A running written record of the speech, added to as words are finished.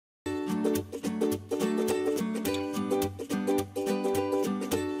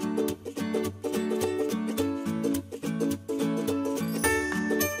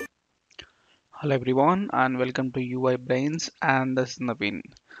Hello everyone and welcome to UiBrains and this is Naveen.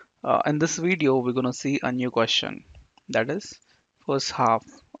 In this video we're gonna see a new question, that is first half.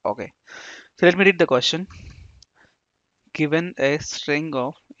 Okay, so let me read the question. Given a string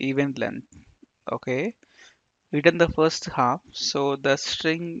of even length, okay, written the first half, so the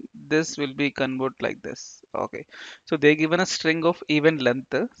string this will be convert like this. Okay, so they given a string of even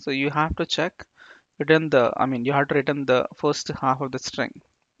length, so you have to check return the you have to return the first half of the string.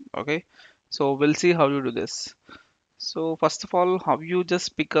 Okay, so we'll see how you do this. So first of all, how you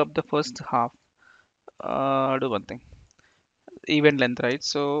just pick up the first half? Do one thing. Even length, right?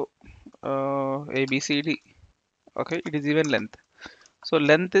 So A, B, C, D. Okay, it is even length. So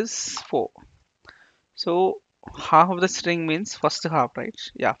length is 4. So half of the string means first half, right?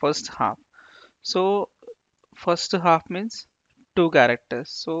 Yeah, first half. So first half means two characters.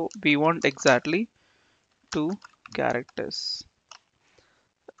 So we want exactly two characters.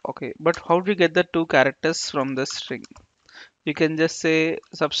 Okay, but how do we get the two characters from the string? You can just say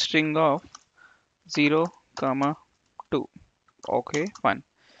substring of 0, comma 2. Okay, fine.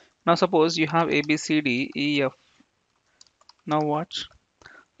 Now suppose you have A, B, C, D, E, F. Now what?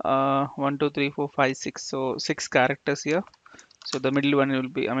 1, 2, 3, 4, 5, 6. So 6 characters here. So the middle one will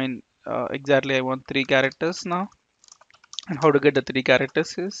be, exactly I want 3 characters now. And how to get the 3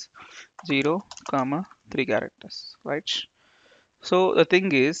 characters is 0, comma, 3 characters, right? So the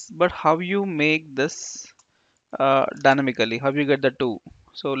thing is, but how you make this dynamically? How you get the 2?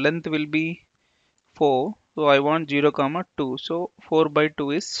 So length will be 4. So I want 0, comma, 2. So 4 by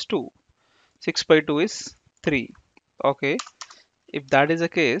 2 is 2. 6 by 2 is 3. Okay. If that is the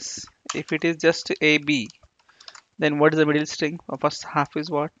case, if it is just AB, then what is the middle string? First half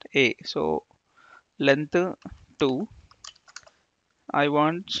is what? A. So length 2. I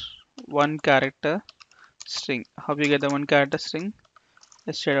want one character string. How you get the one character string?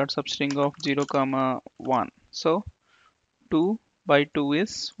 Let's try out substring of 0, comma 1. So 2 by 2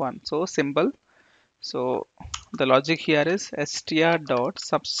 is 1. So simple. So the logic here is str dot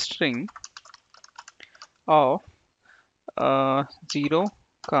substring of 0,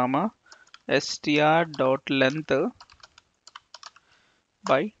 comma str dot length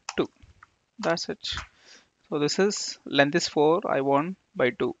by 2. That's it. So this is length is 4, I want by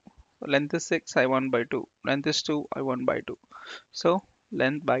 2. Length is 6, I want by 2. Length is 2, I want by 2. So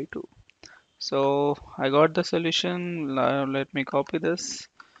length by 2. So I got the solution. Let me copy this.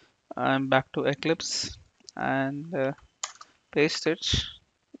 I'm back to Eclipse and paste it.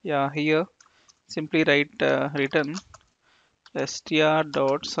 Yeah, here simply write return str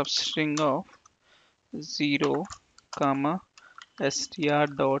dot substring of 0, comma str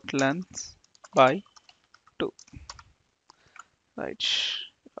dot length by 2. Right.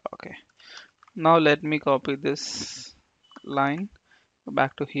 Okay. Now let me copy this line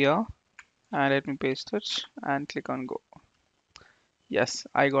back to here and let me paste it and click on go. Yes,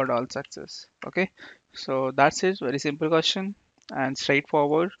 I got all success. Okay, so that's it. Very simple question and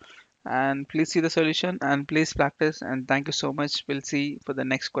straightforward. And please see the solution and please practice. And thank you so much. We'll see for the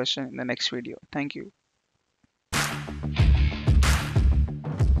next question in the next video. Thank you.